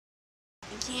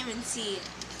can't even see it.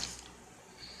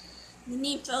 You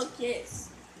need focus.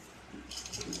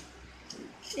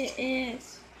 It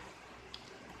is.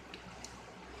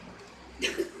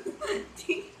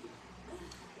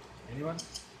 Anyone?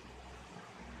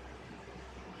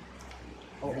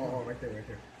 Oh, right there.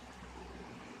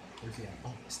 Where's he at?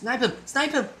 Oh, snipe him!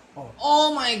 Snipe him! Oh.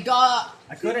 Oh my god!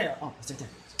 I couldn't. Oh, it's right there.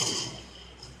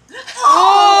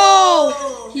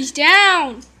 Oh! He's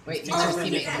down! Wait, Oh, Mr. man.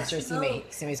 Teammate. Mr. Teammate.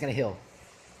 Teammate's gonna heal.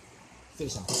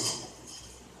 Finish him.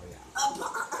 Oh yeah.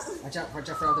 Watch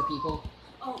out for other people.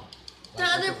 Oh, the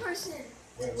other person.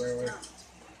 Where?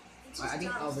 I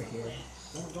think over here.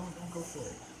 Don't go for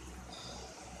it.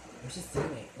 Where's his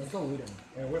teammate? Let's go loot him.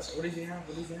 Wait, what does he have?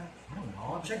 I don't know.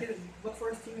 Oh, check it. Look for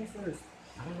his teammate first.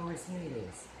 I don't know where his teammate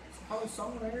is. It's probably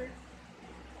somewhere.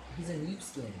 He's a noob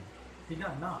skin. He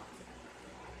got knocked.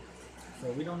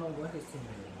 So we don't know what his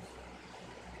teammate is.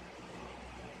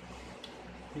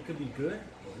 He could be good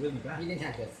or really bad. He didn't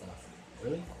have good stuff.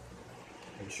 Really?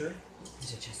 Are you sure?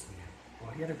 He's a chest man.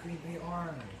 Oh, he had a green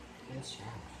AR. He was trash.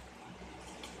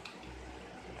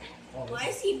 Oh, Why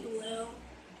is he blue?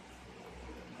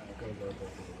 Go.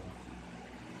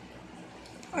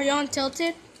 Are you on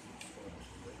tilted?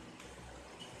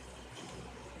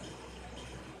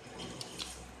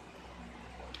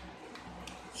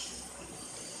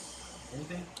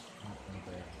 Anything?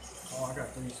 Oh, I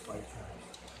got 3 spike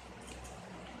traps.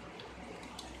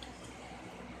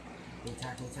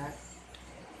 Attack.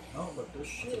 No, but there's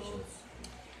shields.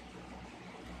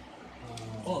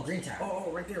 Oh, green tag.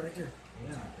 Oh, right there. Green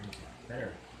tag.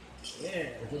 Better. Yeah.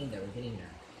 We're getting there.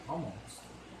 Almost.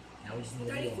 Now we just need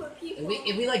a blue 34 one. people.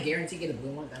 If we like guarantee get a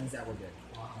blue one, that means that we're good.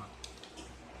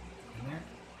 In there?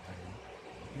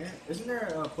 Yeah. Isn't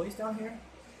there a place down here?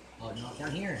 Oh no,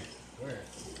 down here. Where?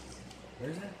 Where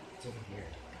is it? It's over here.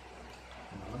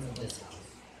 I'm in this house.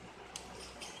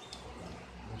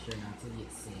 Make sure not to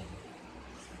get seen.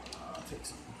 I'll take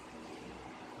some.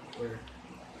 Where?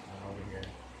 Over here.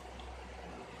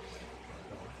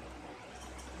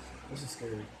 This is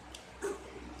scary.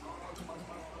 Come on.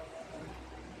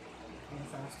 Run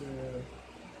faster.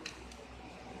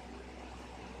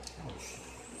 Oh,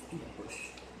 stupid bush.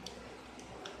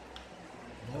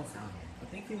 No sound here. I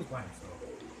think he was by himself.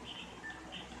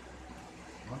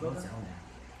 No sound there.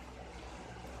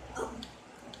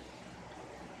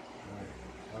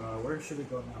 Alright. Where should we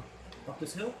go now? Up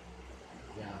this hill?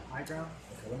 Yeah. High ground?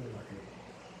 Okay, let me mark it.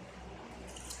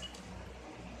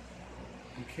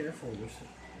 Be careful, there's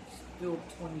still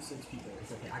 26 people.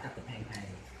 It's okay. I got the pang.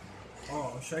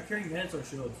 Oh, should I carry meds or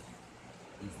shields?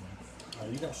 These ones. Oh,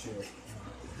 you got shield.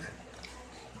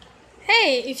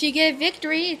 Hey, if you get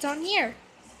victory, it's on here.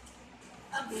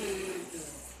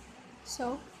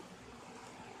 So,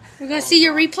 we're gonna see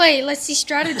your replay. Let's see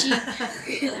strategy.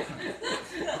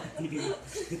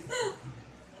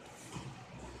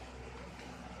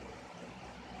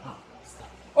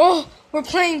 Oh, we're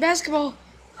playing basketball.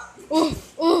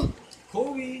 Oh.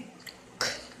 Kobe!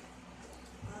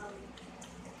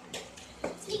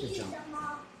 Good jump.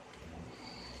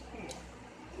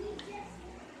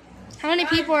 How many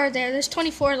people are there? There's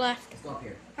 24 left. Let's go up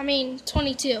here. I mean,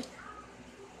 22.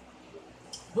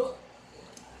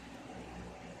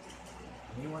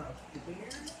 Anyone up there? I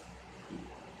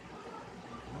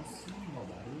don't see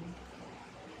nobody.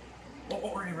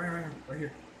 Oh, right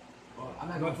here. Oh, I'm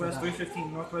not going for Northwest that.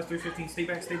 315, Northwest 315.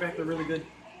 Stay back, they're really good.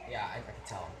 Yeah, I can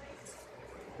tell.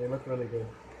 They look really good.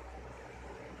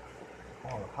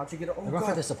 Oh, how'd you get it? Oh, I'm going for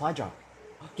God. the supply drop.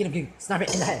 Get him. Sniper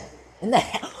in the head. In the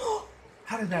head.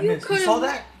 How did that You miss? You could've- saw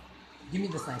that? Give me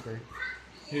the sniper.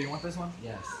 Here, you want this one?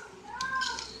 Yes.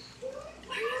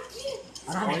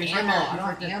 I Oh, don't have he's right ammo. there, I he's don't right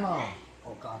have there. ammo.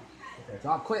 Oh, God. Okay.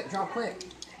 Drop quick.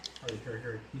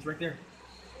 Hurry. He's right there.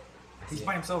 He's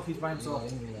by himself. Reloading.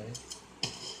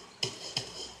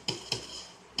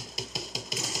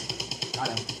 Got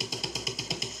him.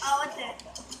 Oh, what the?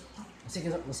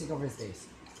 Let's take over his base.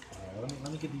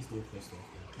 Let me get these dual pistols.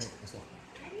 Alright, let's go.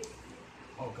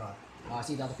 Oh, God. I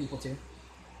see the other people too.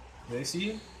 Do they see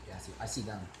you? Yeah, I see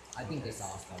them. I think they saw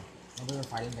us though. No, they were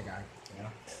fighting the guy. Yeah.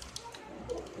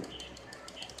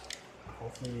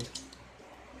 Hopefully.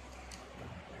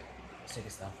 Let's take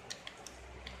his stuff.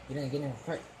 Get in,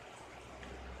 quick.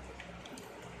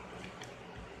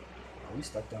 Are we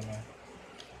stuck down there?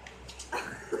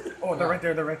 Oh, they're right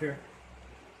there.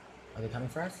 Are they coming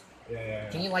for us? Yeah.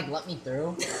 Can you like let me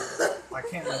through? I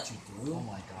can't let you through. Oh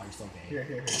my god, you're so gay.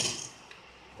 Here.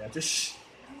 Yeah, just shh.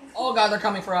 Oh god, they're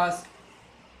coming for us.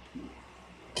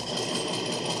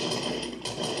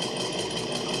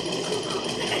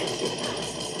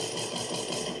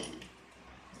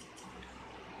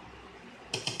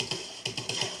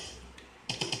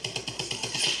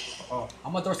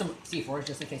 I'm gonna throw some C4s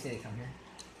just in case they come here.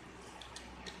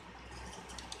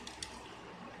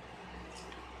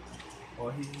 Oh,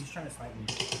 he's trying to snipe me.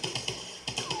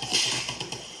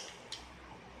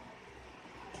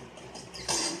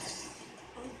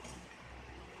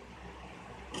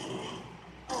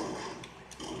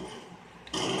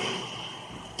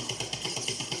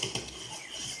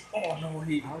 Oh no,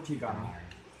 he got me.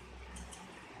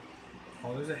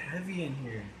 Oh, there's a heavy in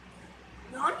here.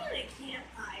 No, I'm gonna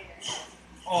campfire.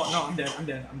 Oh no, I'm dead.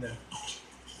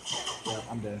 Yeah,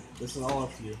 I'm dead. This is all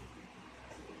up to you.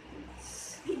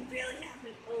 You barely have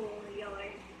an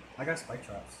yard. I got spike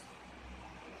traps.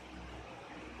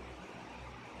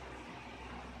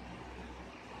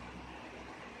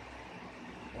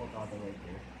 Oh god, they're right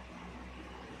here.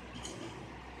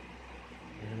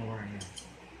 I don't know where I am.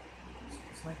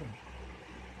 Snipe him.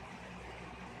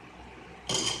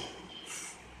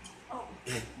 Oh,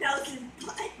 that was his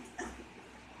butt.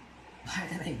 Why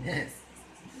did I miss?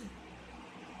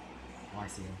 Oh, I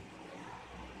see him.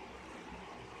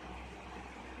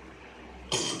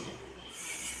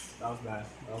 That was bad.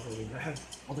 That was really bad.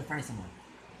 Oh, they're fighting someone.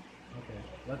 Okay,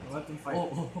 let them fight.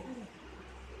 Oh,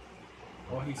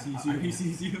 He sees you. He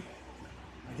sees you.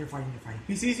 They're fighting.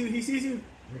 He sees you. He sees you.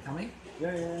 Are they coming?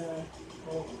 Yeah.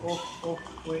 Oh,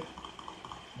 wait.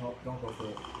 No, don't go for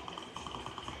it. Oh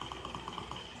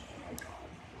my god.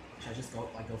 Should I just go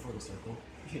for the circle?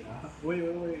 Yeah. Wait.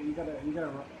 You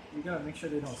gotta make sure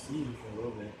they don't see you for a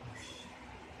little bit.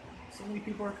 So many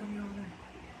people are coming over there.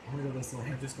 I'm gonna go this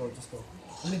way. Just go.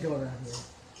 I'm gonna go around here.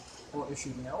 Oh, they're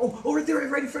shooting now. Oh, right there,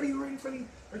 right in front of you. Right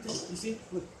there. You see?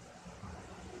 Look.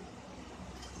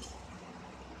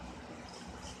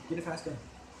 Get a fast gun.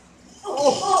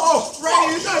 Oh, right,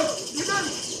 you're done.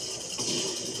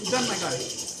 You're done, my guy.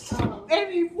 And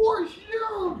he forced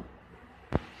you!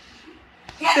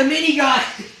 Get a minigun!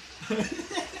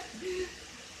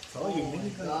 Tell you,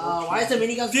 minigun. Why is the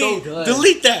minigun so good?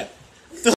 Delete that!